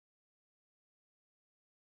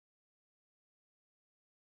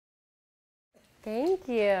Thank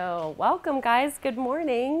you. Welcome, guys. Good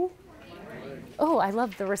morning. Oh, I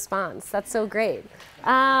love the response. That's so great.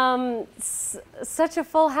 Such a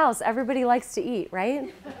full house. Everybody likes to eat,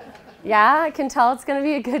 right? Yeah, I can tell it's going to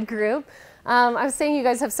be a good group. I was saying you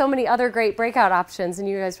guys have so many other great breakout options, and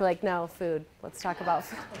you guys were like, no, food. Let's talk about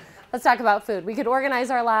food. Let's talk about food. We could organize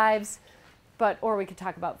our lives, or we could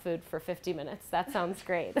talk about food for 50 minutes. That sounds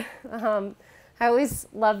great. I always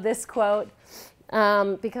love this quote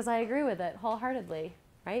because I agree with it wholeheartedly,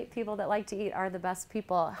 right? People that like to eat are the best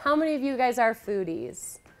people. How many of you guys are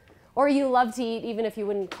foodies? Or you love to eat even if you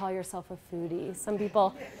wouldn't call yourself a foodie. Some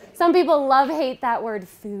people hate that word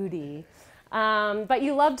foodie. But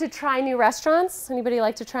you love to try new restaurants. Anybody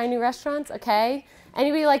like to try new restaurants? Okay.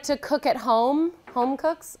 Anybody like to cook at home? Home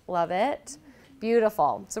cooks? Love it.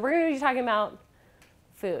 Beautiful. So we're going to be talking about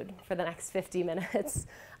food for the next 50 minutes.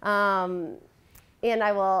 And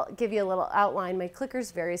I will give you a little outline. My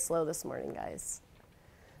clicker's very slow this morning, guys.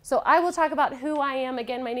 So I will talk about who I am.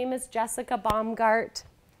 Again, my name is Jessica Baumgart.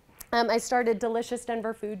 I started Delicious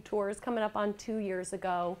Denver Food Tours coming up on 2 years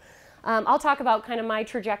ago. I'll talk about kind of my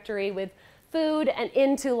trajectory with food and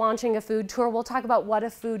into launching a food tour. We'll talk about what a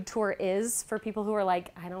food tour is for people who are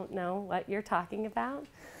like, I don't know what you're talking about.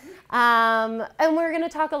 And we're going to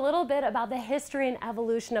talk a little bit about the history and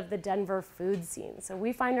evolution of the Denver food scene. So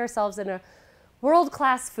we find ourselves in a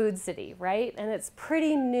world-class food city, right? And it's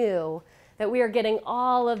pretty new that we are getting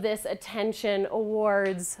all of this attention,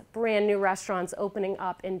 awards, brand new restaurants opening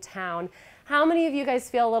up in town. How many of you guys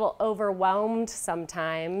feel a little overwhelmed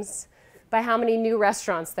sometimes by how many new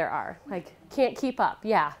restaurants there are? Like, can't keep up,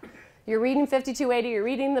 yeah. You're reading 5280, you're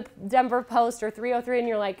reading the Denver Post or 303, and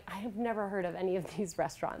you're like, I have never heard of any of these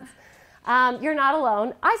restaurants. You're not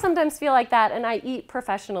alone. I sometimes feel like that, and I eat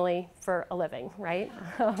professionally for a living, right?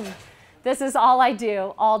 This is all I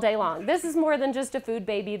do all day long. This is more than just a food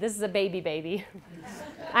baby. This is a baby baby.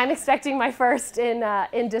 I'm expecting my first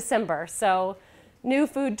in December, so new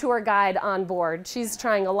food tour guide on board. She's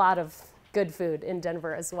trying a lot of good food in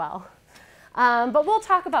Denver as well. But we'll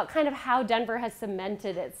talk about kind of how Denver has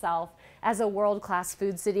cemented itself as a world-class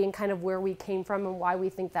food city and kind of where we came from and why we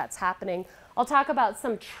think that's happening. I'll talk about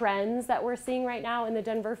some trends that we're seeing right now in the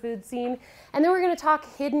Denver food scene. And then we're going to talk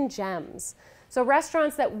hidden gems. So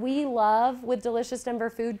restaurants that we love with Delicious Denver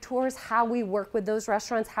Food Tours, how we work with those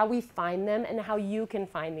restaurants, how we find them, and how you can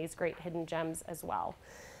find these great hidden gems as well.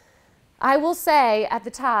 I will say at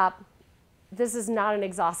the top, this is not an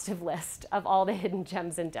exhaustive list of all the hidden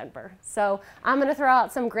gems in Denver. So I'm going to throw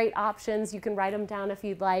out some great options. You can write them down if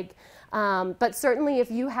you'd like. But certainly if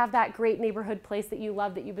you have that great neighborhood place that you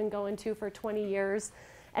love that you've been going to for 20 years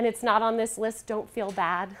and it's not on this list, don't feel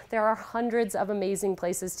bad. There are hundreds of amazing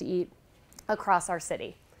places to eat across our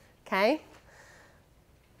city, okay?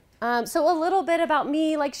 So a little bit about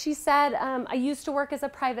me, like she said, I used to work as a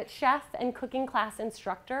private chef and cooking class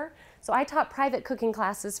instructor. So I taught private cooking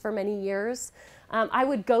classes for many years. I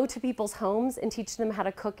would go to people's homes and teach them how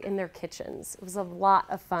to cook in their kitchens. It was a lot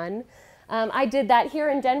of fun. I did that here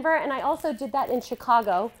in Denver, and I also did that in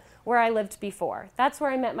Chicago, where I lived before. That's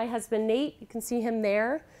where I met my husband, Nate. You can see him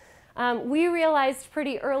there. We realized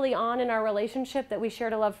pretty early on in our relationship that we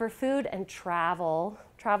shared a love for food and travel.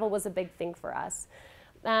 Travel was a big thing for us.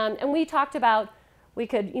 And we talked about we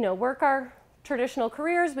could, work our traditional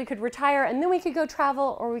careers, we could retire, and then we could go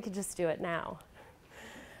travel, or we could just do it now.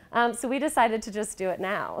 So we decided to just do it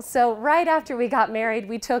now. So right after we got married,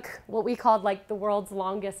 we took what we called like the world's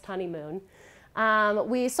longest honeymoon.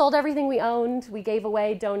 We sold everything we owned, we gave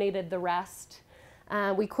away, donated the rest.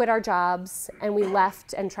 We quit our jobs and we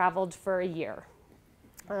left and traveled for a year.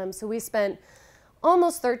 So we spent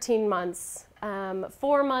almost 13 months,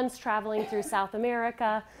 4 months traveling through South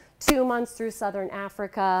America, 2 months through Southern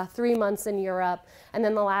Africa, 3 months in Europe, and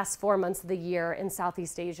then the last 4 months of the year in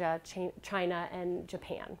Southeast Asia, China, and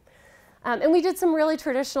Japan. And we did some really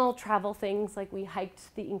traditional travel things, like we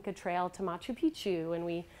hiked the Inca Trail to Machu Picchu, and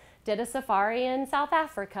we did a safari in South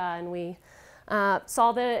Africa, and we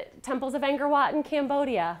saw the temples of Angkor Wat in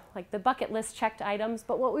Cambodia, like the bucket list checked items.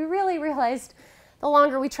 But what we really realized the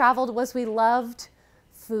longer we traveled was we loved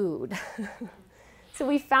food. So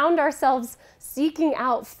we found ourselves seeking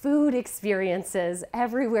out food experiences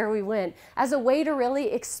everywhere we went as a way to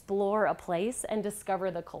really explore a place and discover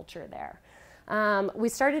the culture there. We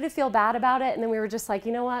started to feel bad about it, and then we were just like,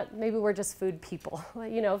 you know what, maybe we're just food people.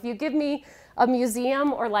 If you give me a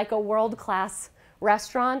museum or like a world-class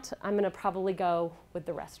restaurant, I'm going to probably go with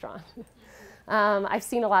the restaurant. I've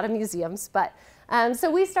seen a lot of museums, but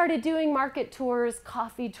so we started doing market tours,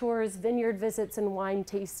 coffee tours, vineyard visits and wine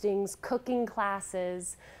tastings, cooking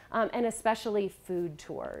classes, and especially food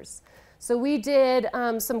tours. So we did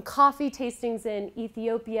some coffee tastings in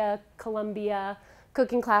Ethiopia, Colombia,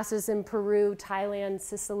 cooking classes in Peru, Thailand,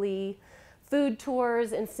 Sicily, food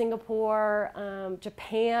tours in Singapore,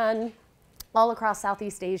 Japan, all across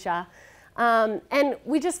Southeast Asia. And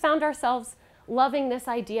we just found ourselves loving this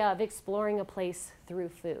idea of exploring a place through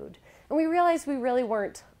food. And we realized we really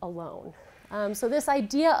weren't alone. So this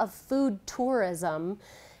idea of food tourism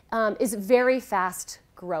is very fast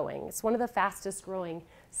growing. It's one of the fastest growing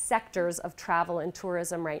sectors of travel and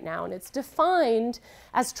tourism right now. And it's defined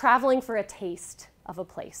as traveling for a taste of a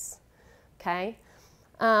place, okay?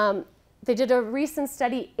 They did a recent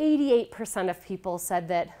study, 88% of people said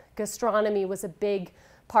that gastronomy was a big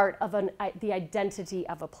part of the identity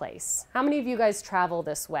of a place. How many of you guys travel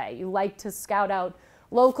this way? You like to scout out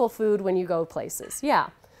local food when you go places? Yeah.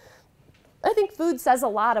 I think food says a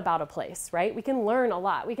lot about a place, right? We can learn a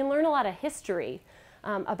lot. We can learn a lot of history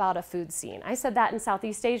about a food scene. I said that in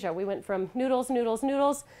Southeast Asia. We went from noodles, noodles,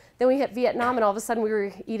 noodles, then we hit Vietnam, and all of a sudden we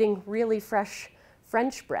were eating really fresh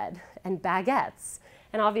French bread and baguettes.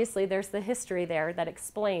 And obviously there's the history there that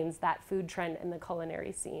explains that food trend in the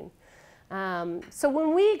culinary scene. So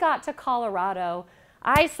when we got to Colorado,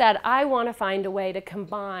 I said I want to find a way to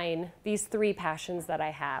combine these three passions that I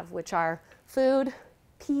have, which are food,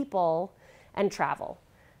 people, and travel.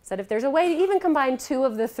 Said if there's a way to even combine two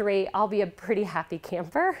of the three, I'll be a pretty happy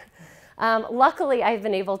camper. Luckily, I've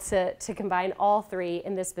been able to combine all three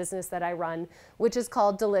in this business that I run, which is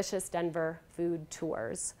called Delicious Denver Food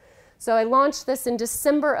Tours. So I launched this in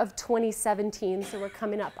December of 2017, so we're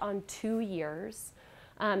coming up on 2 years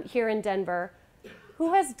here in Denver.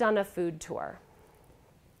 Who has done a food tour?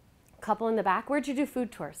 A couple in the back. Where'd you do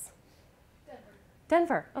food tours? Denver.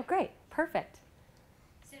 Denver. Oh, great. Perfect.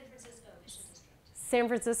 San Francisco, Mission District. San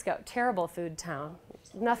Francisco. Terrible food town.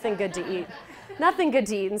 Nothing good to eat. Nothing good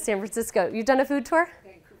to eat in San Francisco. You've done a food tour?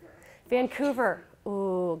 Vancouver. Vancouver.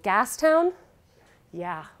 Ooh, Gastown?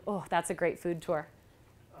 Yeah. Oh, that's a great food tour.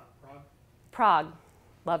 Prague. Prague.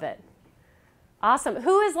 Love it. Awesome.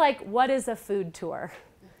 Who is like, what is a food tour?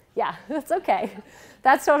 Yeah, that's okay.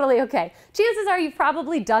 That's totally okay. Chances are you've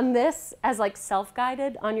probably done this as like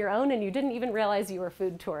self-guided on your own and you didn't even realize you were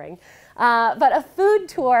food touring. But a food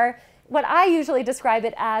tour, what I usually describe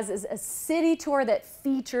it as is a city tour that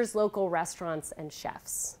features local restaurants and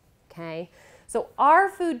chefs, okay? So our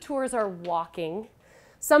food tours are walking.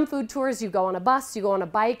 Some food tours, you go on a bus, you go on a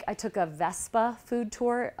bike. I took a Vespa food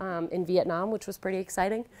tour in Vietnam, which was pretty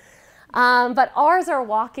exciting. But ours are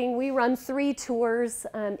walking. We run 3 tours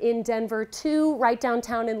in Denver, 2 right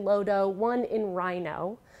downtown in Lodo, 1 in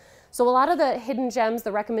Rhino. So a lot of the hidden gems,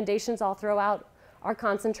 the recommendations I'll throw out are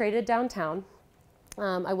concentrated downtown.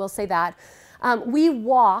 I will say that. We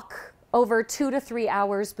walk over 2 to 3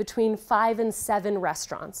 hours between 5 and 7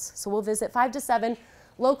 restaurants. So we'll visit 5 to 7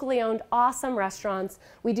 locally owned, awesome restaurants.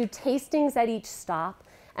 We do tastings at each stop,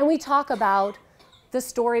 and we talk about the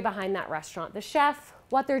story behind that restaurant, the chef,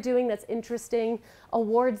 what they're doing that's interesting,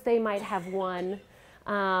 awards they might have won,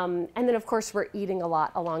 and then of course we're eating a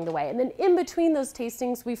lot along the way. And then in between those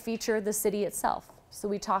tastings, we feature the city itself. So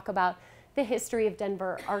we talk about the history of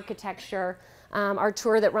Denver, architecture. Our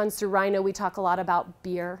tour that runs through Rhino, we talk a lot about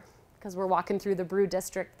beer, because we're walking through the brew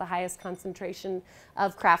district, the highest concentration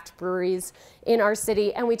of craft breweries in our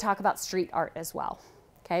city, and we talk about street art as well.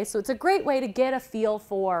 Okay, so it's a great way to get a feel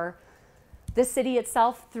for the city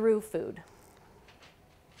itself through food.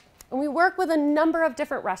 And we work with a number of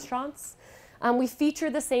different restaurants. We feature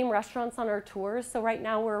the same restaurants on our tours. So right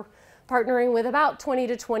now we're partnering with about 20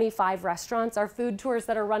 to 25 restaurants. Our food tours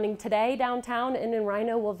that are running today downtown and in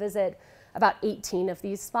Rhino will visit about 18 of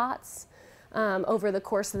these spots over the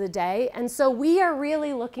course of the day. And so we are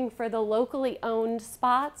really looking for the locally owned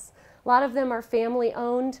spots. A lot of them are family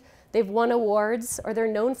owned. They've won awards, or they're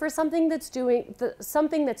known for something that's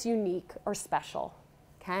something that's unique or special.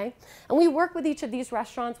 Okay? And we work with each of these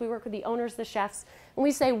restaurants. We work with the owners, the chefs, and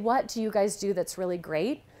we say, what do you guys do that's really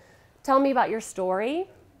great? Tell me about your story.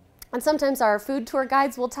 And sometimes our food tour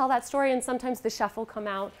guides will tell that story, and sometimes the chef will come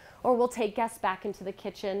out, or we'll take guests back into the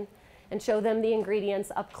kitchen and show them the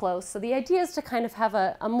ingredients up close. So the idea is to kind of have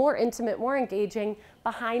a more intimate, more engaging,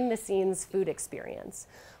 behind-the-scenes food experience.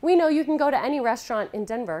 We know you can go to any restaurant in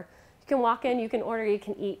Denver. You can walk in, you can order, you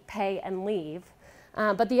can eat, pay, and leave.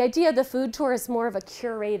 But the idea of the food tour is more of a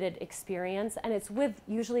curated experience, and it's with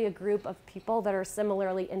usually a group of people that are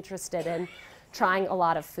similarly interested in trying a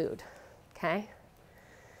lot of food, okay?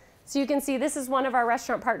 So you can see this is one of our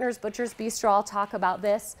restaurant partners, Butcher's Bistro. I'll talk about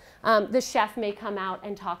this. The chef may come out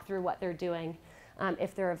and talk through what they're doing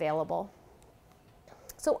if they're available.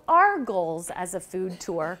 So our goals as a food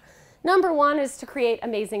tour, number one is to create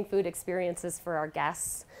amazing food experiences for our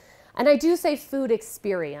guests. And I do say food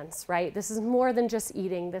experience, right? This is more than just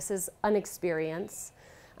eating. This is an experience.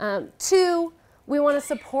 2, we want to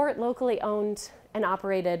support locally owned and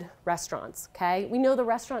operated restaurants, okay? We know the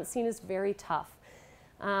restaurant scene is very tough.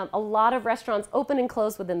 A lot of restaurants open and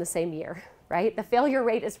close within the same year, right? The failure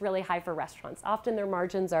rate is really high for restaurants. Often their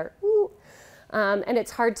margins are, and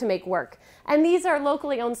it's hard to make work. And these are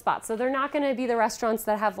locally owned spots, so they're not going to be the restaurants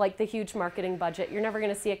that have like the huge marketing budget. You're never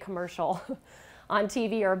going to see a commercial on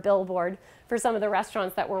TV or a billboard for some of the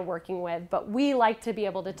restaurants that we're working with, but we like to be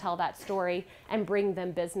able to tell that story and bring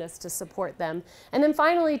them business to support them. And then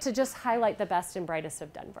finally, to just highlight the best and brightest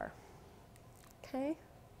of Denver. Okay.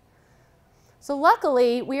 So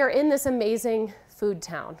luckily, we are in this amazing food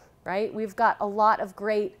town, right? We've got a lot of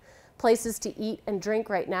great places to eat and drink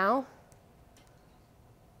right now.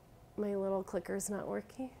 My little clicker's not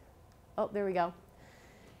working. Oh, there we go.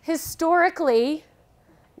 Historically,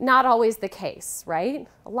 not always the case, right?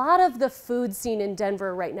 A lot of the food scene in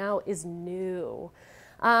Denver right now is new.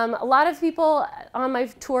 A lot of people on my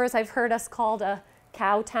tours, I've heard us called a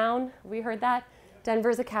cow town. Have we heard that?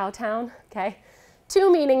 Denver's a cow town, okay?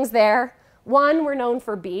 2 meanings there. 1, we're known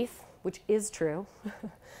for beef, which is true,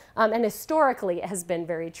 and historically it has been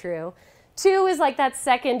very true. 2 is like that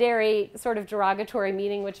secondary sort of derogatory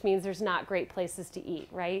meaning, which means there's not great places to eat,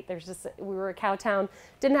 right? We were a cow town,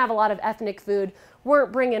 didn't have a lot of ethnic food,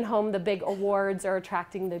 weren't bringing home the big awards or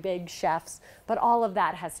attracting the big chefs, but all of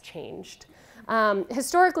that has changed.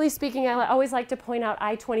 Historically speaking, I always like to point out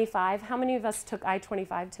I-25. How many of us took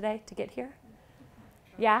I-25 today to get here?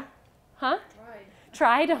 Yeah? Huh?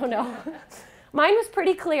 Tried? Oh no. Mine was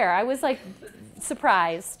pretty clear. I was like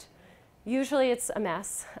surprised. Usually it's a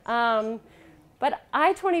mess. But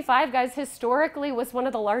I-25, guys, historically was one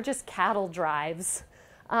of the largest cattle drives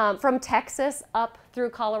from Texas up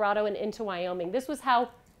through Colorado and into Wyoming. This was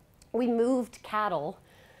how we moved cattle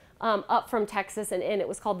up from Texas and in. It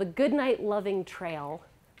was called the Goodnight Loving Trail,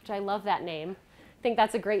 which I love that name. I think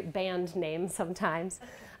that's a great band name sometimes.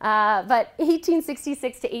 But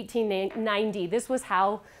 1866 to 1890, this was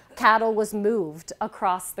how cattle was moved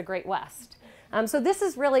across the Great West. So this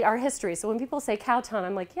is really our history. So when people say Cowtown,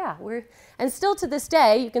 I'm like, yeah, and still to this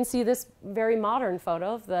day, you can see this very modern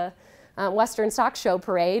photo of the Western Stock Show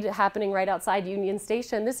Parade happening right outside Union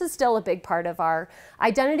Station. This is still a big part of our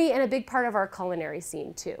identity and a big part of our culinary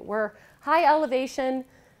scene too. We're high elevation,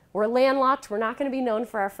 we're landlocked, we're not gonna be known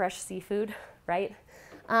for our fresh seafood, right?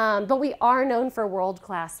 But we are known for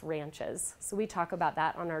world-class ranches. So we talk about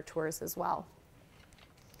that on our tours as well.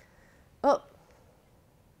 Oh.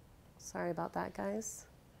 Sorry about that, guys.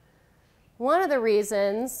 One of the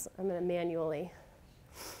reasons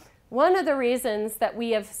that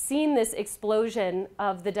we have seen this explosion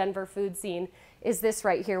of the Denver food scene is this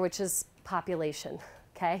right here, which is population,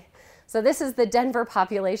 okay? So this is the Denver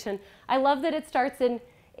population. I love that it starts in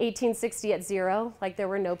 1860 at 0, like there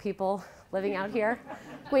were no people living out here.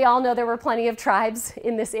 We all know there were plenty of tribes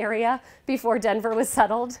in this area before Denver was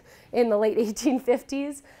settled in the late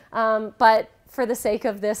 1850s. But for the sake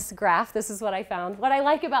of this graph, this is what I found. What I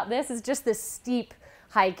like about this is just this steep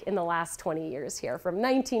hike in the last 20 years here, from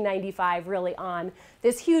 1995 really on,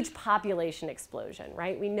 this huge population explosion,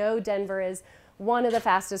 right? We know Denver is one of the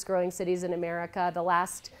fastest growing cities in America. The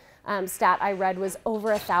last stat I read was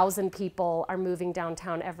over 1,000 people are moving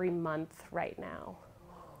downtown every month right now.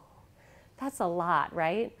 That's a lot,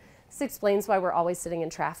 right? This explains why we're always sitting in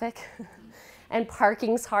traffic. And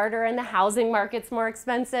parking's harder and the housing market's more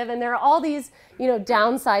expensive. And there are all these,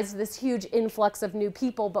 downsides to this huge influx of new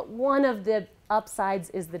people. But one of the upsides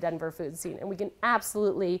is the Denver food scene. And we can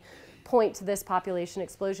absolutely point to this population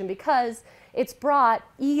explosion because it's brought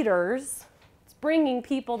eaters, it's bringing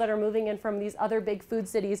people that are moving in from these other big food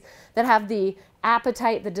cities that have the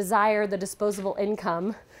appetite, the desire, the disposable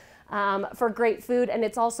income for great food. And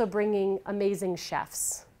it's also bringing amazing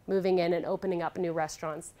chefs moving in and opening up new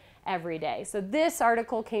restaurants every day. So this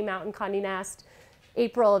article came out in Condé Nast,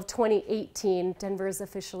 April of 2018. Denver is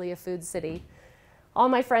officially a food city. All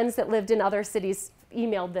my friends that lived in other cities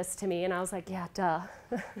emailed this to me, and I was like, yeah, duh.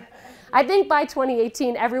 I think by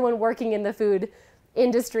 2018, everyone working in the food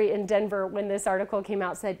industry in Denver, when this article came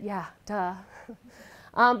out, said, yeah, duh.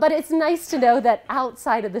 But it's nice to know that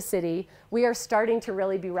outside of the city, we are starting to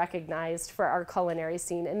really be recognized for our culinary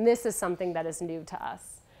scene, and this is something that is new to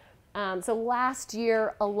us. So last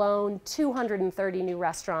year alone, 230 new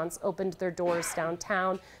restaurants opened their doors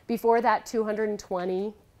downtown. Before that,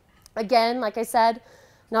 220. Again, like I said,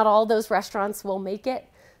 not all those restaurants will make it.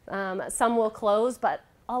 Some will close, but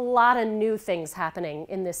a lot of new things happening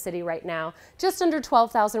in this city right now. Just under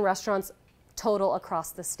 12,000 restaurants total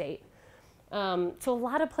across the state. So a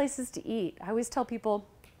lot of places to eat. I always tell people,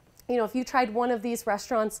 You know, if you tried one of these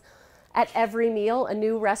restaurants at every meal, a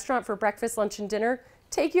new restaurant for breakfast, lunch, and dinner,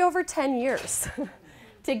 take you over 10 years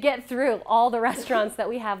to get through all the restaurants that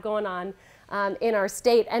we have going on in our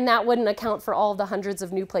state. And that wouldn't account for all the hundreds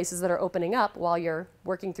of new places that are opening up while you're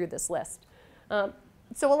working through this list.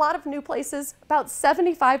 So a lot of new places, about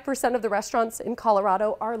 75% of the restaurants in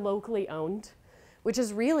Colorado are locally owned, which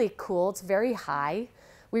is really cool. It's very high.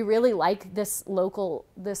 We really like this local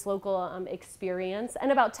experience.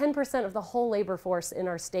 And about 10% of the whole labor force in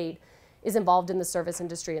our state is involved in the service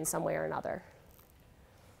industry in some way or another.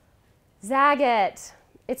 Zagat.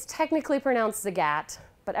 It's technically pronounced Zagat,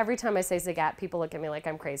 but every time I say Zagat, people look at me like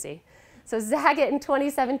I'm crazy. So Zagat in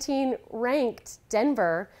 2017 ranked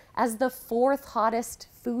Denver as the 4th hottest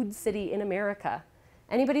food city in America.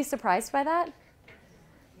 Anybody surprised by that?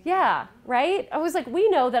 Yeah, right? I was like, we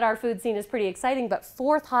know that our food scene is pretty exciting, but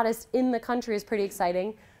 4th hottest in the country is pretty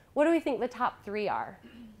exciting. What do we think the top 3 are?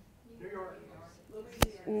 New York.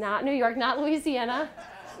 Not New York, not Louisiana.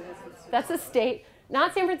 That's a state.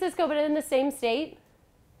 Not San Francisco, but in the same state.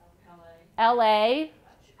 LA.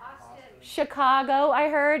 Chicago, I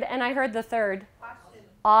heard, and I heard the 3rd.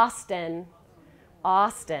 Austin.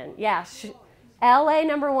 Yeah. LA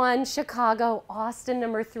number 1, Chicago, Austin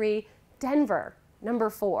number 3, Denver number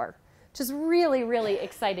 4. Which is really, really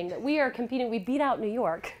exciting that we are competing. We beat out New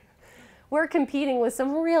York. We're competing with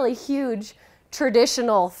some really huge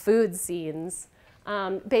traditional food scenes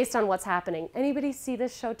based on what's happening. Anybody see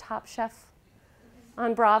this show, Top Chef,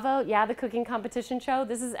 on Bravo? Yeah, the cooking competition show.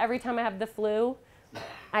 This is every time I have the flu,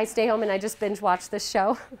 I stay home and I just binge watch this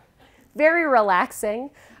show. Very relaxing,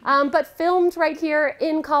 but filmed right here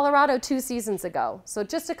in Colorado 2 seasons ago. So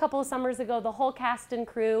just a couple of summers ago, the whole cast and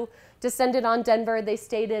crew descended on Denver. They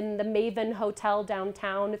stayed in the Maven Hotel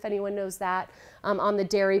downtown, if anyone knows that, on the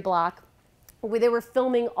Dairy Block. They were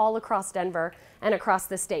filming all across Denver and across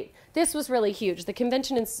the state. This was really huge. The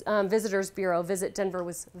Convention and Visitors Bureau Visit Denver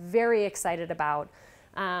was very excited about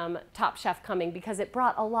Top Chef coming because it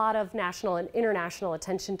brought a lot of national and international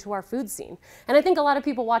attention to our food scene. And I think a lot of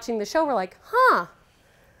people watching the show were like, huh,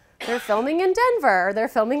 they're filming in Denver, or they're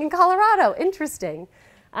filming in Colorado, interesting.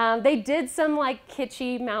 They did some like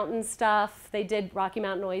kitschy mountain stuff. They did Rocky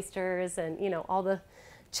Mountain oysters and, you know, all the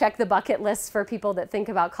check the bucket lists for people that think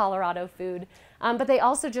about Colorado food. But they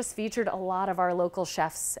also just featured a lot of our local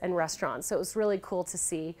chefs and restaurants. So it was really cool to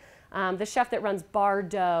see. The chef that runs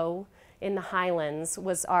Bardo in the Highlands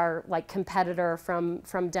was our like competitor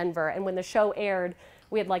from Denver. And when the show aired,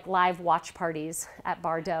 we had like live watch parties at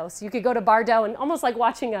Bardo. So you could go to Bardo and almost like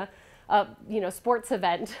watching a sports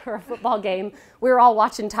event or a football game. We were all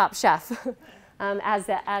watching Top Chef as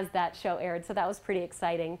that show aired. So that was pretty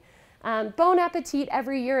exciting. Bon Appetit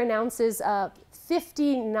every year announces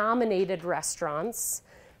 50 nominated restaurants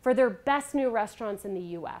for their best new restaurants in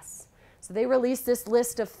the US. So they released this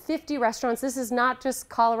list of 50 restaurants. This is not just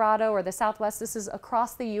Colorado or the Southwest, this is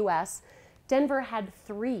across the US. Denver had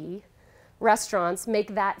 3 restaurants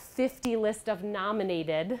make that 50 list of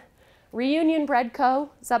nominated. Reunion Bread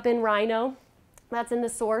Co. is up in Rhino. That's in the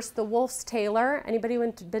Source. The Wolf's Tailor. Anybody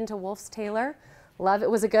been to Wolf's Tailor? Love it.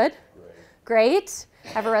 Was it good? Great. I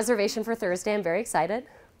have a reservation for Thursday. I'm very excited.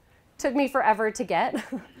 Took me forever to get.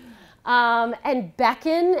 And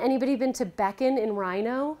Beacon. Anybody been to Beacon in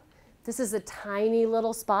Rhino? This is a tiny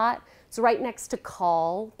little spot. It's right next to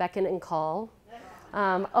Call, Beacon and Call,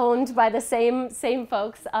 owned by the same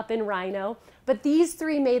folks up in Rhino. But these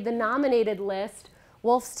 3 made the nominated list.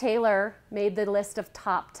 Wolf's Tailor made the list of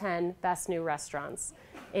top 10 best new restaurants,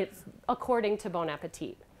 according to Bon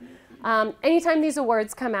Appetit. Anytime these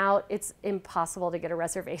awards come out, it's impossible to get a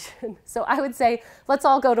reservation. So I would say, let's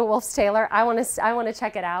all go to Wolf's Tailor. I want to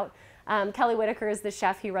check it out. Kelly Whitaker is the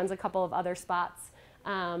chef. He runs a couple of other spots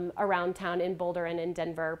around town in Boulder and in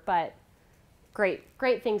Denver, but great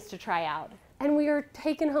things to try out. And we are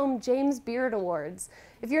taking home James Beard Awards.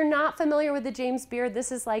 If you're not familiar with the James Beard,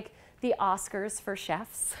 this is like the Oscars for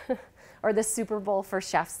chefs or the Super Bowl for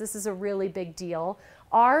chefs. This is a really big deal.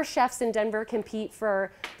 Our chefs in Denver compete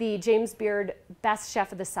for the James Beard Best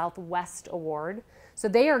Chef of the Southwest Award. So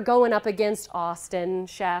they are going up against Austin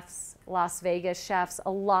chefs, Las Vegas chefs,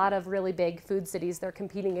 a lot of really big food cities they're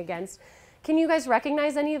competing against. Can you guys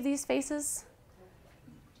recognize any of these faces?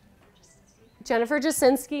 Jennifer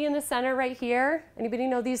Jasinski in the center right here. Anybody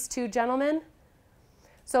know these 2 gentlemen?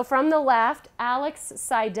 So from the left, Alex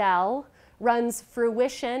Seidel runs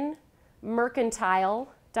Fruition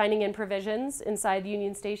Mercantile Dining and Provisions inside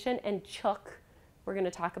Union Station, and Chuck, we're going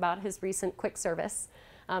to talk about his recent quick service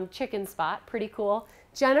chicken spot, pretty cool.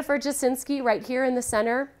 Jennifer Jasinski right here in the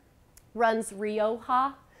center runs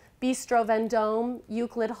Rioja Bistro Vendome,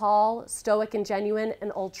 Euclid Hall, Stoic and Genuine,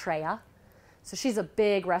 and Ultrea. So she's a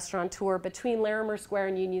big restaurateur between Larimer Square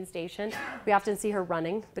and Union Station. We often see her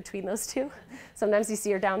running between those two. Sometimes you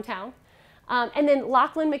see her downtown. And then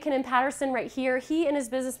Lachlan McKinnon Patterson right here, he and his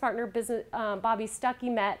business partner, Bobby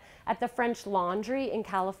Stuckey, met at the French Laundry in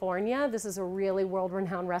California. This is a really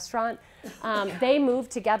world-renowned restaurant. They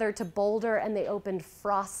moved together to Boulder and they opened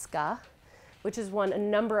Frosca, which has won a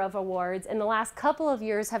number of awards. In the last couple of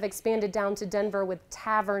years have expanded down to Denver with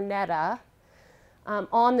Tavernetta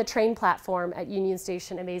on the train platform at Union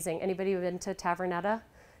Station. Amazing. Anybody been to Tavernetta?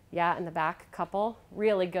 Yeah, in the back, couple.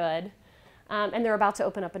 Really good. And they're about to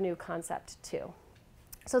open up a new concept too.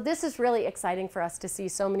 So this is really exciting for us to see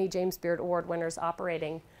so many James Beard Award winners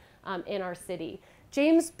operating in our city.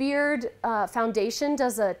 James Beard Foundation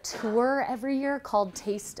does a tour every year called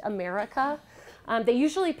Taste America. They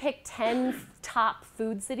usually pick 10 top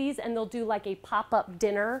food cities and they'll do like a pop-up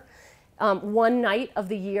dinner one night of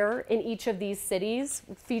the year in each of these cities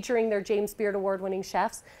featuring their James Beard Award winning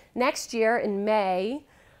chefs. Next year in May,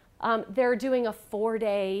 they're doing a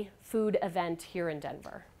 4-day food event here in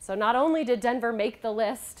Denver. So not only did Denver make the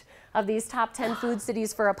list of these top 10 food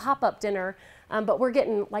cities for a pop-up dinner, but we're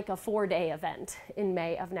getting like a 4-day event in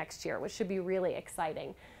May of next year, which should be really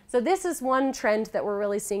exciting. So this is one trend that we're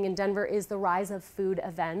really seeing in Denver is the rise of food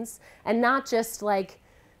events, and not just like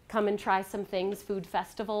come and try some things, food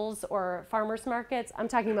festivals or farmers markets. I'm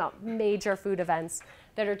talking about major food events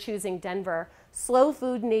that are choosing Denver. Slow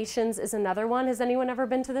Food Nations is another one. Has anyone ever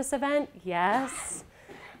been to this event? Yes.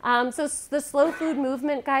 So the slow food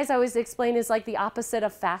movement, guys, I always explain is like the opposite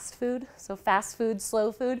of fast food. So fast food,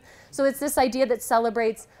 slow food. So it's this idea that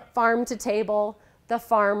celebrates farm to table, the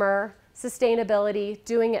farmer, sustainability,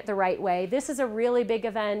 doing it the right way. This is a really big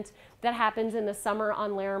event that happens in the summer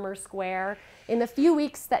on Larimer Square. In the few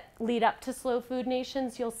weeks that lead up to Slow Food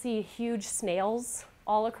Nations, you'll see huge snails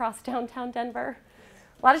all across downtown Denver.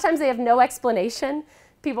 A lot of times they have no explanation.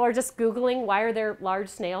 People are just Googling, why are there large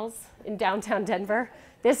snails in downtown Denver?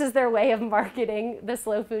 This is their way of marketing the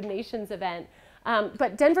Slow Food Nations event.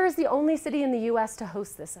 But Denver is the only city in the US to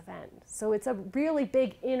host this event. So it's a really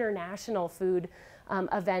big international food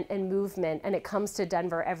event and movement, and it comes to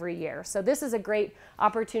Denver every year. So this is a great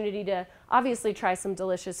opportunity to obviously try some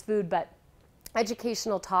delicious food, but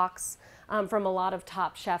educational talks from a lot of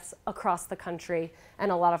top chefs across the country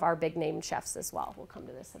and a lot of our big name chefs as well will come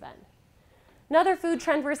to this event. Another food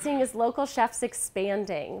trend we're seeing is local chefs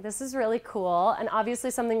expanding. This is really cool and obviously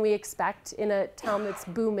something we expect in a town that's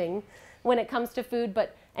booming when it comes to food,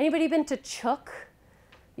 but anybody been to Chook?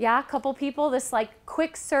 Yeah, a couple people. This like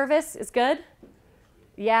quick service is good?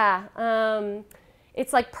 Yeah,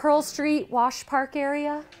 it's like Pearl Street, Wash Park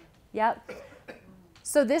area. Yep.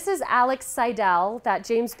 So this is Alex Seidel, that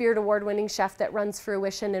James Beard Award-winning chef that runs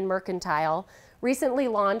Fruition and Mercantile, recently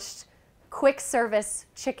launched quick service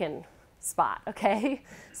chicken spot, okay?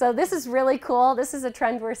 So this is really cool. This is a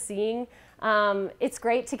trend we're seeing. It's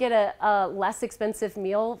great to get a less expensive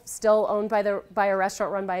meal, still owned by a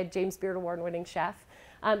restaurant run by a James Beard Award-winning chef.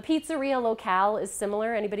 Pizzeria Locale is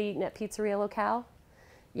similar. Anybody eaten at Pizzeria Locale?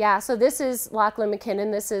 Yeah, so this is Lachlan McKinnon.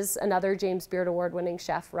 This is another James Beard Award-winning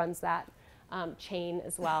chef, runs that chain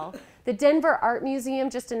as well. The Denver Art Museum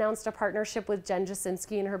just announced a partnership with Jen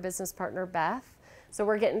Jasinski and her business partner, Beth. So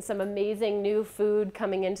we're getting some amazing new food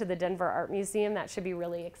coming into the Denver Art Museum. That should be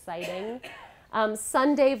really exciting.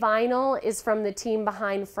 Sunday Vinyl is from the team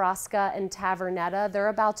behind Frosca and Tavernetta. They're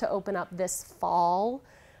about to open up this fall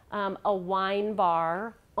a wine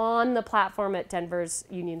bar on the platform at Denver's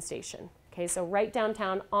Union Station. Okay, so right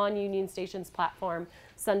downtown on Union Station's platform,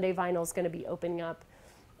 Sunday Vinyl is going to be opening up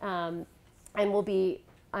and will be,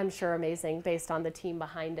 I'm sure, amazing based on the team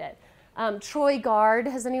behind it. Troy Guard,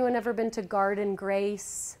 has anyone ever been to Garden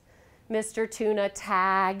Grace? Mr. Tuna,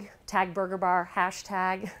 Tag Burger Bar,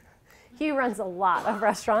 hashtag. He runs a lot of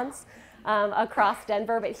restaurants across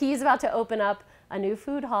Denver, but he's about to open up a new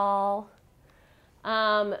food hall.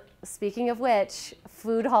 Speaking of which,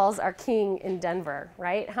 food halls are king in Denver,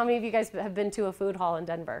 right? How many of you guys have been to a food hall in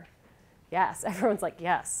Denver? Yes, everyone's like,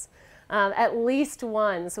 yes. At least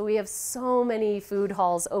one. So we have so many food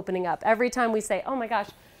halls opening up. Every time we say, oh my gosh,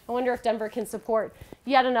 I wonder if Denver can support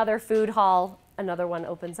yet another food hall, another one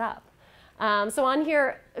opens up. So on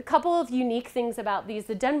here, a couple of unique things about these.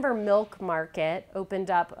 The Denver Milk Market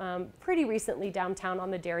opened up pretty recently downtown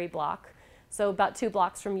on the Dairy Block, so about 2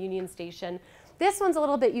 blocks from Union Station. This one's a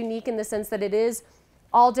little bit unique in the sense that it is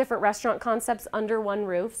all different restaurant concepts under one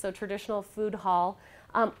roof, so traditional food hall,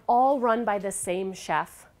 all run by the same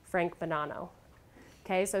chef, Frank Bonanno.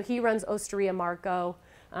 Okay, so he runs Osteria Marco.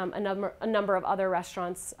 a number of other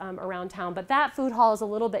restaurants around town. But that food hall is a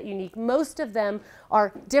little bit unique. Most of them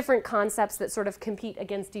are different concepts that sort of compete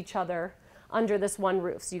against each other under this one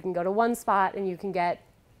roof. So you can go to one spot and you can get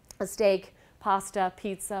a steak, pasta,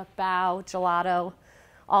 pizza, bao, gelato,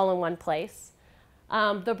 all in one place.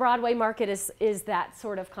 The Broadway market is that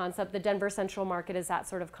sort of concept. The Denver Central Market is that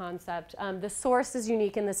sort of concept. The Source is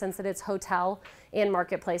unique in the sense that it's hotel and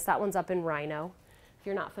marketplace. That one's up in Rhino, if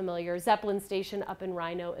you're not familiar. Zeppelin Station up in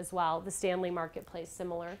Rhino as well. The Stanley Marketplace,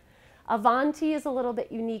 similar. Avanti is a little bit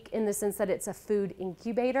unique in the sense that it's a food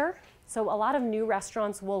incubator. So a lot of new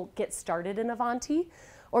restaurants will get started in Avanti,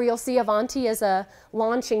 or you'll see Avanti as a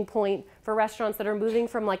launching point for restaurants that are moving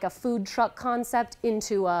from like a food truck concept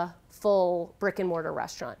into a full brick and mortar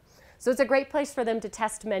restaurant. So it's a great place for them to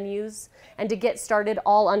test menus and to get started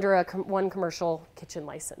all under one commercial kitchen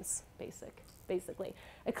license, basically.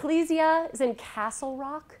 Ecclesia is in Castle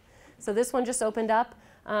Rock. So this one just opened up,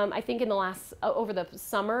 I think in the over the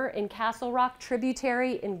summer in Castle Rock,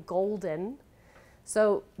 Tributary in Golden.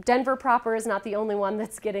 So Denver proper is not the only one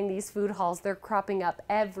that's getting these food halls. They're cropping up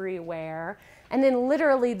everywhere. And then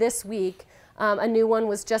literally this week, a new one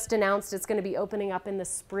was just announced. It's going to be opening up in the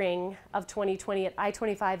spring of 2020 at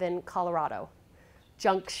I-25 in Colorado.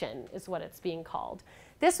 Junction is what it's being called.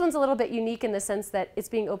 This one's a little bit unique in the sense that it's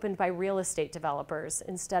being opened by real estate developers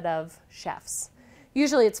instead of chefs.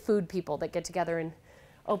 Usually it's food people that get together and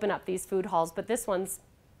open up these food halls, but this one's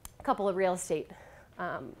a couple of real estate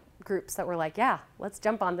groups that were like, yeah, let's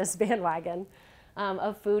jump on this bandwagon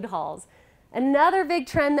of food halls. Another big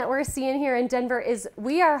trend that we're seeing here in Denver is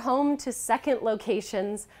we are home to second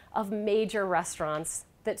locations of major restaurants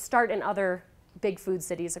that start in other big food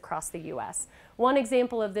cities across the US. One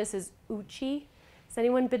example of this is Uchi. Has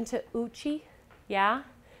anyone been to Uchi? Yeah?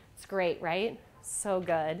 It's great, right? So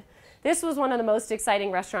good. This was one of the most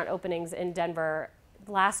exciting restaurant openings in Denver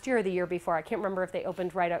last year or the year before. I can't remember if they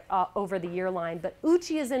opened right over the year line, but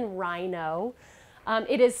Uchi is in Rhino.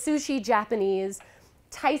 It is sushi Japanese.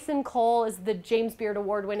 Tyson Cole is the James Beard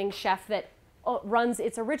award-winning chef that runs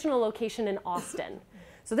its original location in Austin.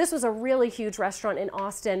 So this was a really huge restaurant in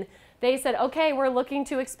Austin. They said, okay, we're looking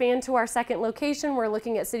to expand to our second location. We're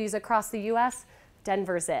looking at cities across the US.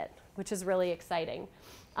 Denver's it, which is really exciting.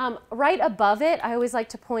 Right above it, I always like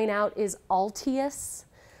to point out, is Altius.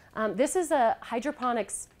 This is a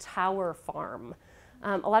hydroponics tower farm.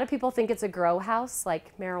 A lot of people think it's a grow house,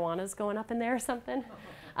 like marijuana's going up in there or something.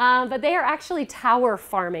 But they are actually tower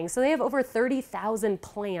farming. So they have over 30,000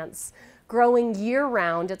 plants growing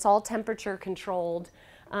year-round. It's all temperature controlled.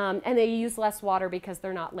 And they use less water because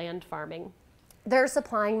they're not land farming. They're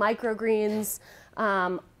supplying microgreens,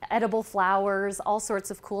 edible flowers, all sorts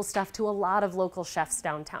of cool stuff to a lot of local chefs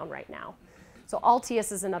downtown right now. So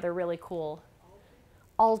Altius is another really cool.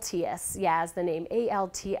 Altius, yeah, is the name,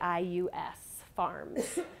 A-L-T-I-U-S,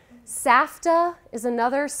 Farms. SAFTA is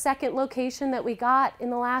another second location that we got in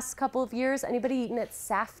the last couple of years. Anybody eaten at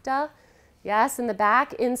SAFTA? Yes, in the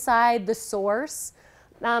back, inside the Source.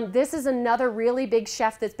 This is another really big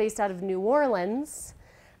chef that's based out of New Orleans.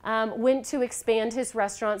 Went to expand his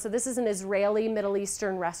restaurant. So this is an Israeli Middle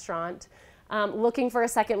Eastern restaurant. Looking for a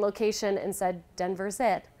second location and said, Denver's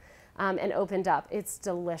it. And opened up. It's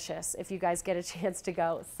delicious if you guys get a chance to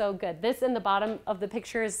go. So good. This in the bottom of the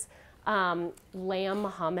picture is lamb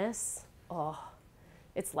hummus. Oh,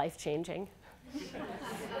 it's life-changing.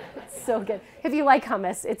 It's so good. If you like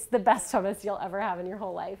hummus, it's the best hummus you'll ever have in your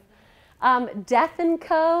whole life. Death &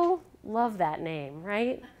 Co. Love that name,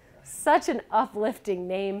 right? Such an uplifting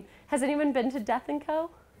name. Has anyone been to Death & Co.?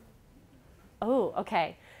 Oh,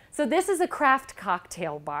 okay. So this is a craft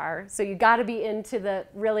cocktail bar. So you got to be into the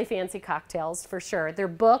really fancy cocktails for sure.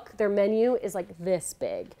 Their menu is like this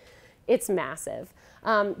big. It's massive.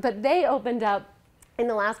 But they opened up in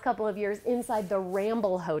the last couple of years inside the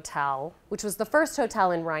Ramble Hotel, which was the first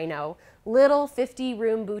hotel in Rhino, little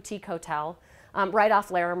 50-room boutique hotel right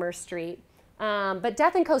off Larimer Street. But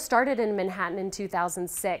Death & Co. started in Manhattan in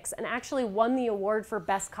 2006 and actually won the award for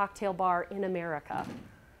Best Cocktail Bar in America.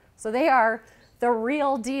 So they are the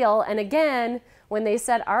real deal. And again, when they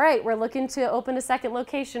said, all right, we're looking to open a second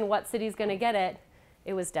location, what city's going to get it?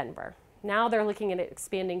 It was Denver. Now they're looking at it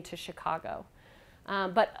expanding to Chicago.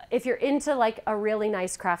 But if you're into like a really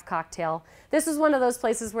nice craft cocktail, this is one of those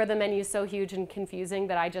places where the menu's so huge and confusing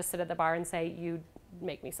that I just sit at the bar and say, you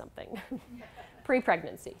make me something.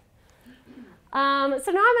 Pre-pregnancy. So now I'm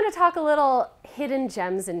going to talk a little hidden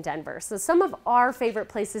gems in Denver. So some of our favorite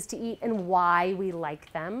places to eat and why we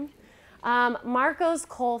like them. Marco's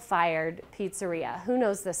Coal-Fired Pizzeria. Who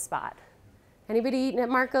knows this spot? Anybody eaten at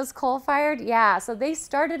Marco's Coal-Fired? Yeah, so they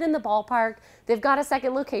started in the ballpark. They've got a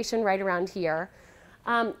second location right around here.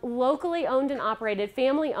 Locally owned and operated,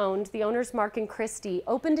 family owned, the owners Mark and Christy,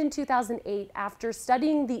 opened in 2008 after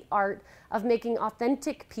studying the art of making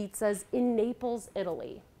authentic pizzas in Naples,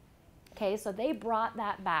 Italy. Okay, so they brought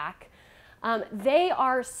that back. They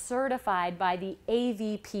are certified by the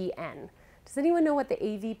AVPN. Does anyone know what the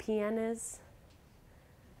AVPN is?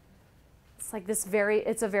 It's like this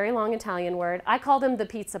it's a very long Italian word. I call them the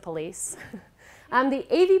pizza police. The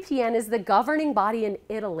AVPN is the governing body in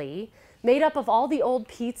Italy, made up of all the old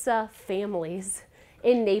pizza families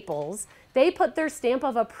in Naples. They put their stamp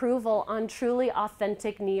of approval on truly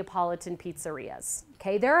authentic Neapolitan pizzerias.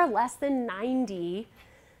 Okay, there are less than 90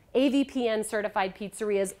 AVPN certified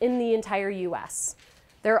pizzerias in the entire US.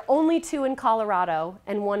 There are only 2 in Colorado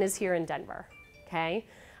and 1 is here in Denver. Okay,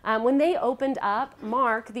 when they opened up,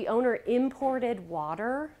 Mark, the owner, imported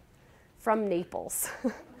water from Naples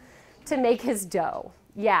to make his dough.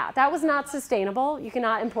 Yeah, that was not sustainable. You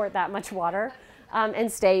cannot import that much water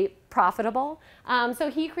and stay profitable.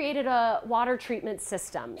 So he created a water treatment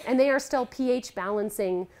system, and they are still pH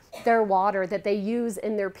balancing their water that they use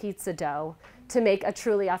in their pizza dough to make a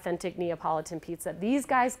truly authentic Neapolitan pizza. These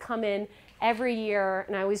guys come in every year,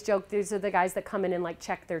 and I always joke, these are the guys that come in and like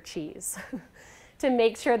check their cheese to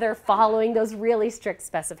make sure they're following those really strict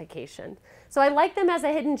specifications. So I like them as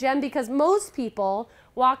a hidden gem because most people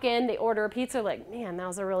walk in, they order a pizza, like, man, that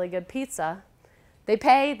was a really good pizza. They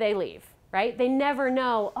pay, they leave, right? They never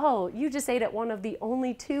know, oh, you just ate at one of the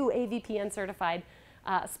only 2 AVPN certified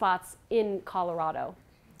spots in Colorado.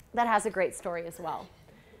 That has a great story as well.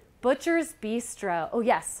 Butcher's Bistro. Oh,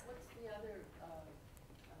 yes. What's the other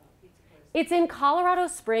pizza place? It's in Colorado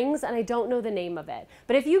Springs, and I don't know the name of it.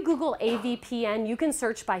 But if you Google AVPN, you can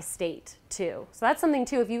search by state, too. So that's something,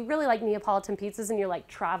 too. If you really like Neapolitan pizzas and you're, like,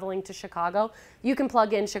 traveling to Chicago, you can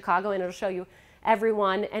plug in Chicago, and it'll show you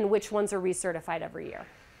everyone and which ones are recertified every year.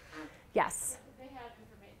 Yes? They had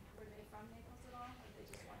information. Were they from Naples at all? Or they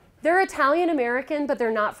just wanted... They're Italian-American, but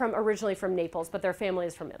they're not originally from Naples, but their family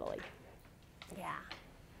is from Italy. Yeah.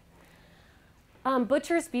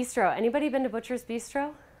 Butcher's Bistro. Anybody been to Butcher's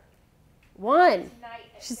Bistro? One. Tonight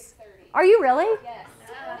at 6:30. Are you really? Yes.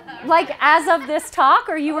 Like as of this talk,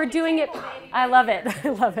 or you were doing it? I love it. I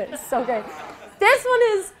love it. It's so great. This one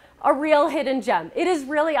is a real hidden gem. It is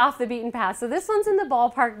really off the beaten path. So this one's in the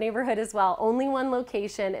Ballpark neighborhood as well. Only one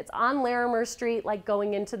location. It's on Larimer Street, like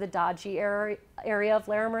going into the dodgy area of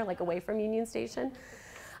Larimer, like away from Union Station.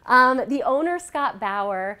 The owner, Scott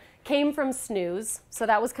Bauer, came from Snooze. So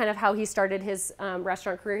that was kind of how he started his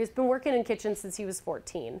restaurant career. He's been working in kitchens since he was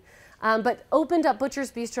 14. But opened up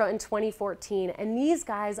Butcher's Bistro in 2014. And these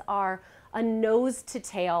guys are a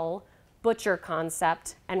nose-to-tail butcher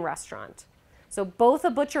concept and restaurant. So both a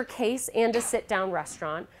butcher case and a sit-down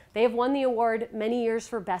restaurant. They have won the award many years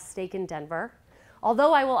for Best Steak in Denver.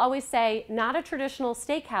 Although I will always say, not a traditional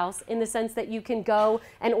steakhouse in the sense that you can go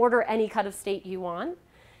and order any cut of steak you want.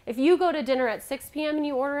 If you go to dinner at 6 p.m. and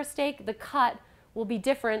you order a steak, the cut will be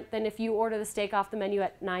different than if you order the steak off the menu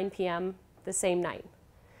at 9 p.m. the same night.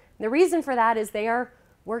 And the reason for that is they are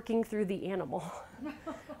working through the animal,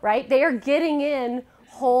 right? They are getting in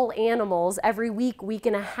whole animals every week, week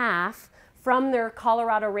and a half from their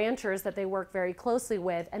Colorado ranchers that they work very closely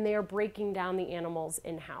with, and they are breaking down the animals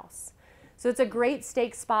in-house. So it's a great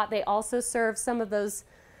steak spot. They also serve some of those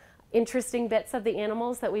interesting bits of the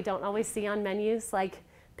animals that we don't always see on menus, like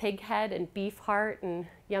pig head and beef heart and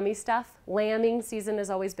yummy stuff. Lambing season is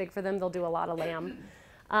always big for them. They'll do a lot of lamb.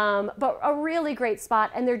 But a really great spot,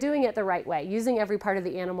 and they're doing it the right way, using every part of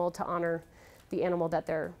the animal to honor the animal that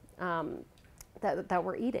they're that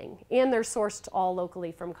we're eating. And they're sourced all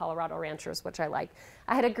locally from Colorado ranchers, which I like.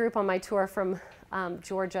 I had a group on my tour from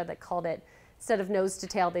Georgia that called it, instead of nose to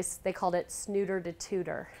tail, they called it snooter to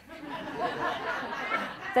tutor.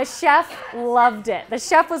 The chef loved it. The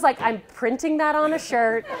chef was like, I'm printing that on a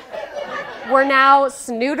shirt. We're now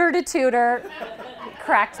snooter to tutor.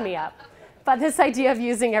 Cracked me up. But this idea of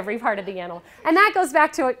using every part of the animal. And that goes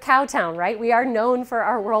back to Cowtown, right? We are known for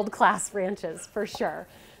our world-class ranches, for sure.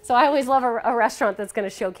 So I always love a restaurant that's going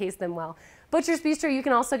to showcase them well. Butcher's Bistro, you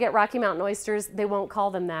can also get Rocky Mountain oysters. They won't call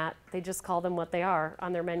them that. They just call them what they are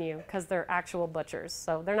on their menu because they're actual butchers.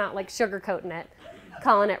 So they're not like sugarcoating it,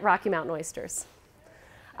 calling it Rocky Mountain oysters.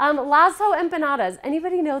 Lazo Empanadas.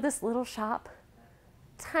 Anybody know this little shop?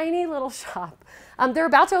 Tiny little shop. They're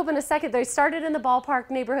about to open a second. They started in the Ballpark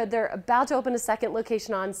neighborhood. They're about to open a second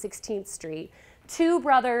location on 16th Street. 2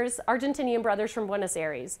 brothers, Argentinian brothers from Buenos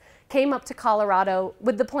Aires, came up to Colorado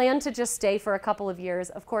with the plan to just stay for a couple of years.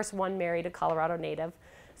 Of course, one married a Colorado native,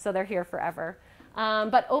 so they're here forever.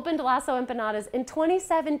 But opened Lazo Empanadas. In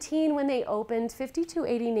 2017, when they opened,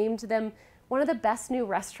 5280 named them one of the best new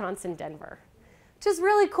restaurants in Denver. which is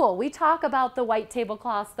really cool. We talk about the white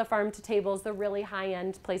tablecloths, the farm to tables, the really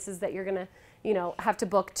high-end places that you're gonna, have to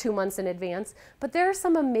book 2 months in advance. But there are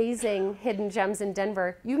some amazing hidden gems in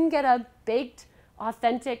Denver. You can get a baked,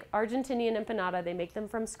 authentic Argentinian empanada. They make them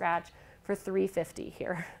from scratch for $3.50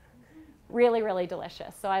 here. Really, really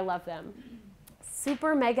delicious. So I love them.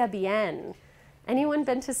 Super Mega Bien. Anyone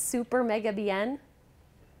been to Super Mega Bien?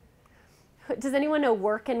 Does anyone know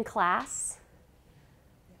Working Class?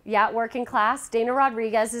 Yeah, Working Class. Dana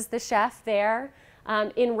Rodriguez is the chef there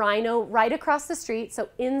in Rhino, right across the street, so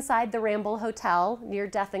inside the Ramble Hotel near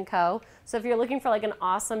Death & Co. So if you're looking for like an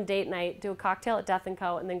awesome date night, do a cocktail at Death &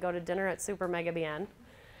 Co. and then go to dinner at Super Mega Bien.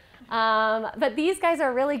 But these guys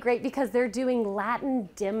are really great because they're doing Latin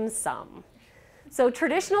dim sum. So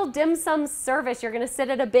traditional dim sum service, you're going to sit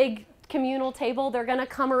at a big communal table. They're going to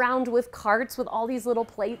come around with carts with all these little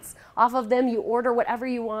plates off of them. You order whatever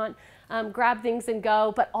you want, grab things and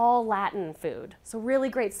go, but all Latin food. So really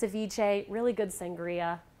great ceviche, really good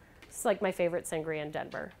sangria. It's like my favorite sangria in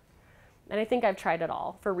Denver. And I think I've tried it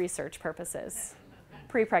all for research purposes.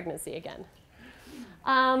 Pre-pregnancy again.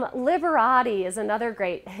 Liberati is another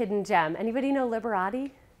great hidden gem. Anybody know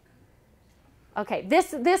Liberati? Okay,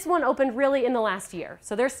 this one opened really in the last year,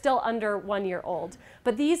 so they're still under 1 year old.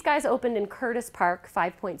 But these guys opened in Curtis Park,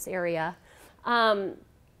 5 Points area,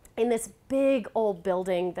 in this big old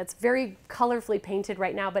building that's very colorfully painted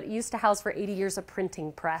right now, but it used to house for 80 years a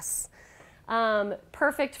printing press.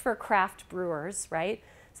 Perfect for craft brewers, right?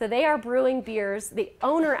 So they are brewing beers. The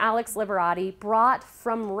owner, Alex Liberati, brought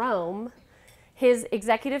from Rome his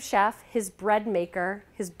executive chef, his bread maker,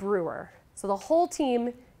 his brewer. So the whole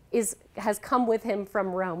team has come with him from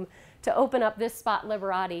Rome to open up this spot,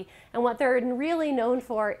 Liberati. And what they're really known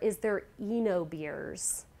for is their Eno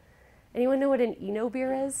beers. Anyone know what an Eno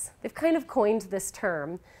beer is? They've kind of coined this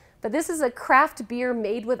term. But this is a craft beer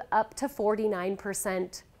made with up to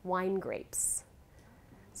 49% wine grapes.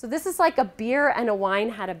 So this is like a beer and a wine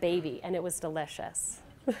had a baby, and it was delicious.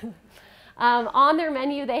 On their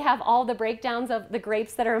menu, they have all the breakdowns of the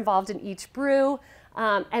grapes that are involved in each brew.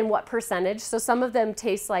 And what percentage. So some of them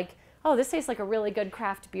taste like, oh, this tastes like a really good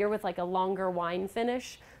craft beer with like a longer wine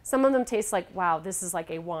finish. Some of them taste like, wow, this is like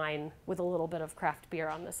a wine with a little bit of craft beer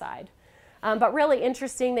on the side. But really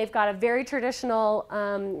interesting, they've got a very traditional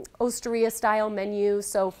osteria style menu,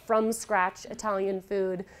 so from scratch Italian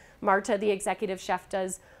food. Marta, the executive chef,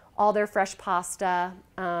 does all their fresh pasta.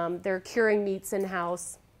 They're curing meats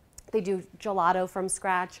in-house. They do gelato from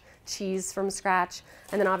scratch, cheese from scratch,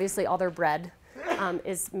 and then obviously all their bread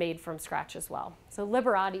is made from scratch as well. So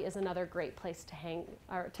Liberati is another great place to hang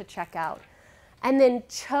or to check out. And then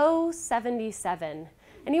Cho 77.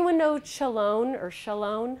 Anyone know Chalone or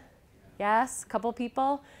Chalone? Yes, a couple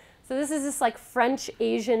people. So this is this like French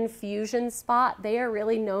Asian fusion spot. They are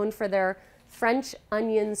really known for their French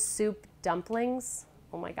onion soup dumplings.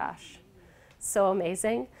 Oh my gosh, so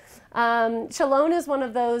amazing. Chalone is one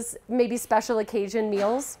of those maybe special occasion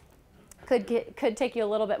meals. Could take you a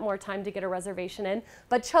little bit more time to get a reservation in.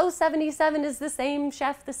 But Cho 77 is the same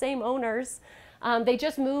chef, the same owners. They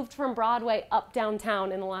just moved from Broadway up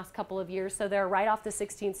downtown in the last couple of years, so they're right off the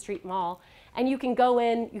 16th Street Mall. And you can go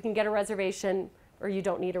in, you can get a reservation, or you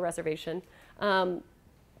don't need a reservation.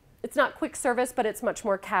 It's not quick service, but it's much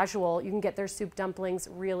more casual. You can get their soup dumplings,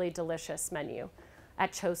 really delicious menu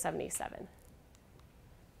at Cho 77.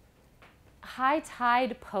 High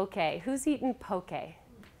Tide Poke. Who's eaten poke?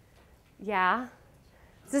 Yeah.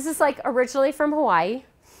 This is like originally from Hawaii.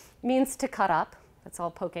 Means to cut up. That's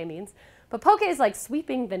all poke means. But poke is like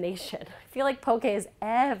sweeping the nation. I feel like poke is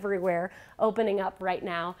everywhere opening up right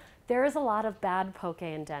now. There is a lot of bad poke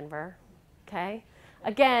in Denver, okay?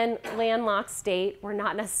 Again, landlocked state. We're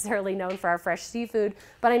not necessarily known for our fresh seafood,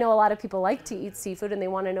 but I know a lot of people like to eat seafood and they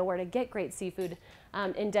want to know where to get great seafood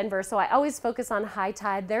in Denver. So I always focus on High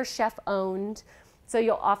Tide. They're chef owned. So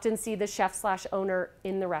you'll often see the chef/owner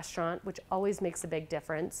in the restaurant, which always makes a big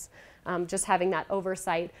difference, just having that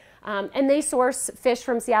oversight. And they source fish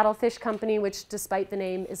from Seattle Fish Company, which despite the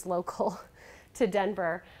name is local to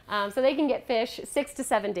Denver. So they can get fish 6 to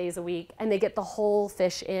 7 days a week, and they get the whole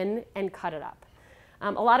fish in and cut it up.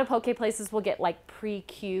 A lot of poke places will get like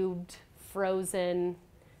pre-cubed, frozen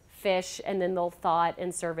fish, and then they'll thaw it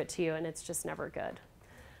and serve it to you, and it's just never good.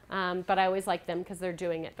 But I always like them because they're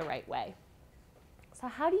doing it the right way. So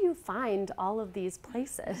how do you find all of these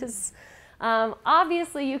places?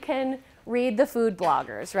 Obviously, you can read the food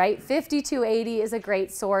bloggers, right? 5280 is a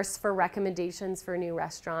great source for recommendations for new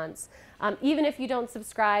restaurants. Even if you don't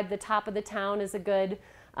subscribe, the top of the town is a good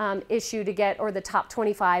issue to get, or the top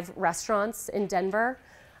 25 restaurants in Denver.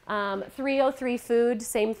 303 Food,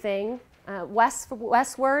 same thing.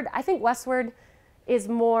 Westward, I think Westward is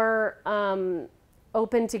more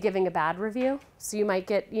open to giving a bad review. So you might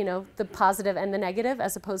get, you know, the positive and the negative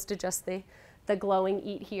as opposed to just the glowing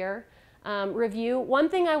eat here review. One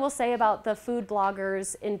thing I will say about the food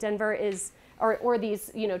bloggers in Denver is, or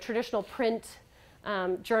these, you know, traditional print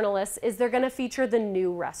journalists, is they're going to feature the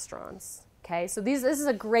new restaurants. Okay, so this is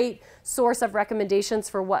a great source of recommendations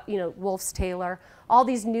for what, you know, Wolf's Taylor, all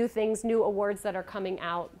these new things, new awards that are coming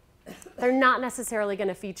out. They're not necessarily going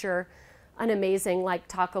to feature an amazing like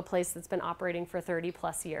taco place that's been operating for 30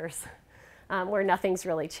 plus years where nothing's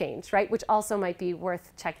really changed, right? Which also might be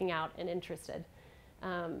worth checking out and interesting.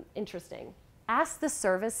 Ask the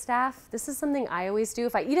service staff. This is something I always do.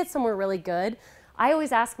 If I eat at somewhere really good, I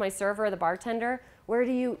always ask my server or the bartender, where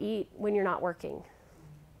do you eat when you're not working?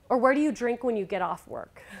 Or where do you drink when you get off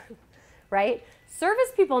work, right?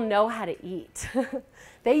 Service people know how to eat.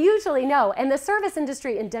 They usually know. And the service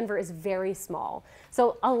industry in Denver is very small.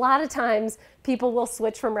 So a lot of times people will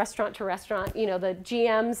switch from restaurant to restaurant. You know, the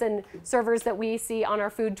GMs and servers that we see on our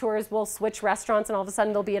food tours will switch restaurants and all of a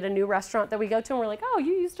sudden they'll be at a new restaurant that we go to and we're like, oh,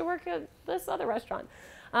 you used to work at this other restaurant.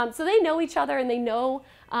 So they know each other and they know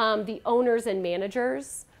the owners and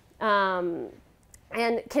managers.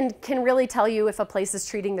 And can really tell you if a place is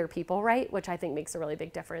treating their people right, which I think makes a really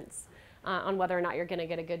big difference on whether or not you're going to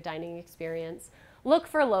get a good dining experience. Look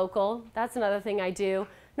for local. That's another thing I do.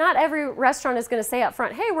 Not every restaurant is going to say up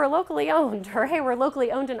front, hey, we're locally owned, or hey, we're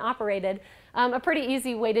locally owned and operated. A pretty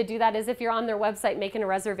easy way to do that is if you're on their website making a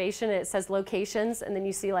reservation and it says locations and then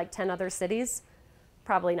you see like 10 other cities,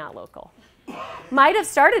 probably not local. Might have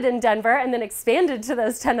started in Denver and then expanded to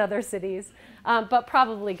those 10 other cities, but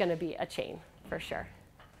probably going to be a chain. For sure.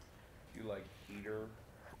 You like Eater?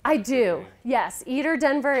 I do, yes. Eater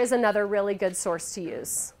Denver is another really good source to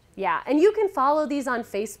use. Yeah, and you can follow these on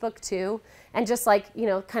Facebook too, and just like, you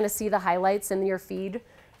know, kind of see the highlights in your feed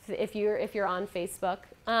if you're on Facebook.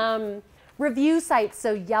 Review sites,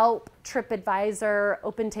 so Yelp, TripAdvisor,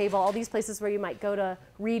 OpenTable, all these places where you might go to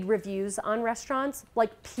read reviews on restaurants,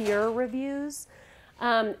 like peer reviews.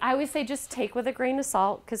 I always say just take with a grain of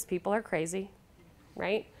salt because people are crazy,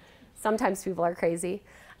 right? Sometimes people are crazy.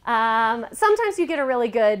 Sometimes you get a really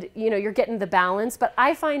good, you know, you're getting the balance, but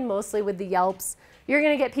I find mostly with the Yelps, you're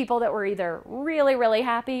going to get people that were either really, really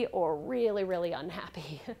happy or really, really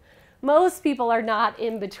unhappy. Most people are not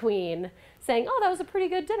in between saying, oh, that was a pretty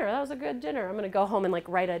good dinner. That was a good dinner. I'm going to go home and like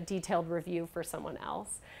write a detailed review for someone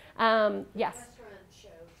else. Yes? The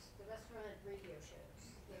restaurant radio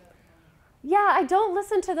shows. Yeah, I don't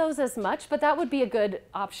listen to those as much, but that would be a good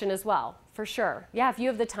option as well. For sure. Yeah, if you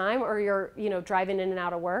have the time or you're, you know, driving in and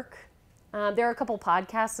out of work. There are a couple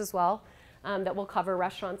podcasts as well that will cover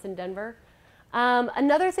restaurants in Denver.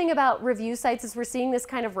 Another thing about review sites is we're seeing this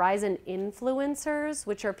kind of rise in influencers,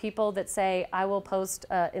 which are people that say, I will post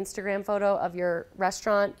an Instagram photo of your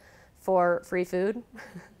restaurant for free food.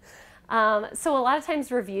 So a lot of times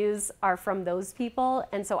reviews are from those people,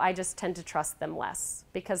 and so I just tend to trust them less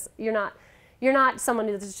because you're not someone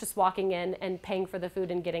who's just walking in and paying for the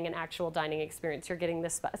food and getting an actual dining experience. You're getting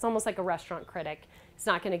this, it's almost like a restaurant critic. It's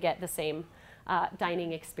not going to get the same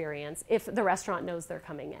dining experience if the restaurant knows they're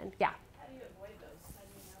coming in. Yeah? How do you avoid those? How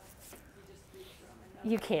do you know? You just reach for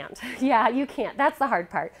them. You can't. Yeah, you can't. That's the hard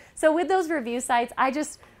part. So with those review sites,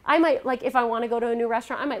 I might, like if I want to go to a new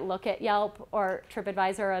restaurant, I might look at Yelp or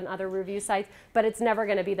TripAdvisor and other review sites, but it's never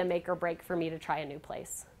going to be the make or break for me to try a new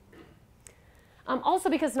place. Also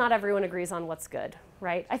because not everyone agrees on what's good,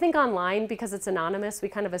 right? I think online, because it's anonymous, we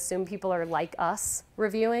kind of assume people are like us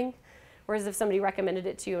reviewing. Whereas if somebody recommended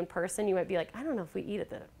it to you in person, you might be like, I don't know if we eat at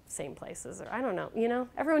the same places, or I don't know, you know?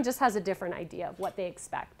 Everyone just has a different idea of what they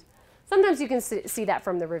expect. Sometimes you can see that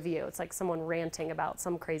from the review. It's like someone ranting about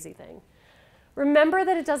some crazy thing. Remember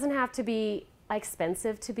that it doesn't have to be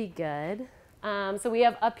expensive to be good. So we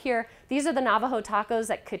have up here, these are the Navajo tacos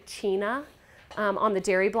at Kachina. On the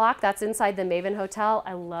dairy block, that's inside the Maven Hotel.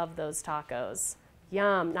 I love those tacos.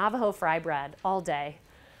 Yum, Navajo fry bread all day.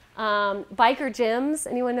 Biker Jim's,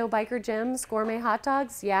 anyone know Biker Jim's gourmet hot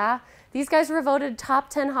dogs? Yeah, these guys were voted top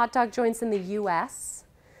 10 hot dog joints in the US,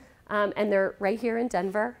 and they're right here in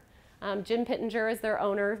Denver. Jim Pittenger is their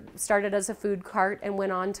owner, started as a food cart and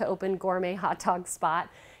went on to open gourmet hot dog spot.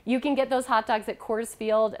 You can get those hot dogs at Coors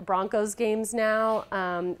Field, Broncos games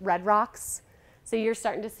now, Red Rocks. So you're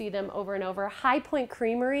starting to see them over and over. High Point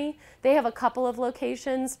Creamery, they have a couple of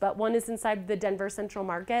locations, but one is inside the Denver Central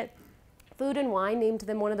Market. Food and Wine named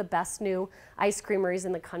them one of the best new ice creameries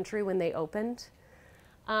in the country when they opened.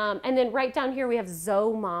 And then right down here we have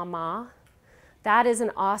Zo Mama. That is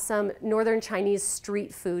an awesome Northern Chinese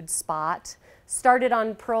street food spot. started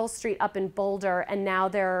on Pearl Street up in Boulder, and now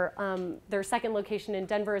their second location in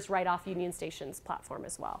Denver is right off Union Station's platform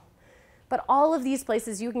as well. But all of these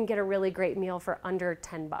places, you can get a really great meal for under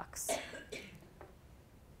 10 bucks.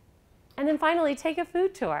 And then finally, take a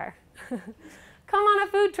food tour. Come on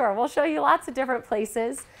a food tour. We'll show you lots of different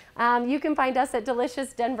places. You can find us at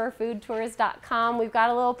deliciousdenverfoodtours.com. We've got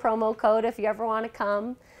a little promo code if you ever want to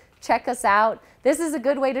come. Check us out. This is a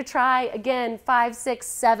good way to try, again, 5, 6,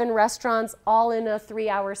 7 restaurants all in a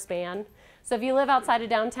 3-hour span. So if you live outside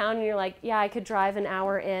of downtown and you're like, yeah, I could drive an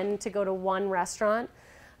hour in to go to 1 restaurant,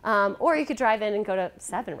 or you could drive in and go to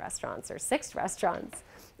 7 restaurants or 6 restaurants.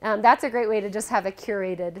 That's a great way to just have a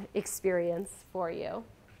curated experience for you.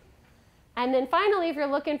 And then finally, if you're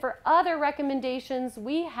looking for other recommendations,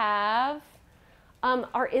 we have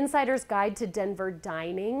our Insider's Guide to Denver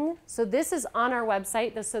Dining. So this is on our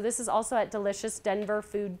website. So this is also at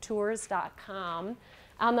deliciousdenverfoodtours.com.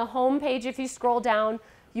 On the home page, if you scroll down,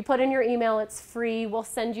 you put in your email, it's free. We'll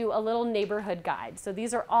send you a little neighborhood guide. So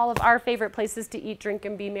these are all of our favorite places to eat, drink,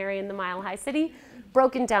 and be merry in the Mile High City,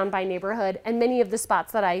 broken down by neighborhood. And many of the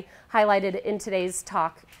spots that I highlighted in today's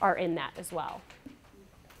talk are in that as well.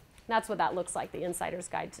 That's what that looks like, the Insider's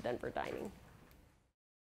Guide to Denver Dining.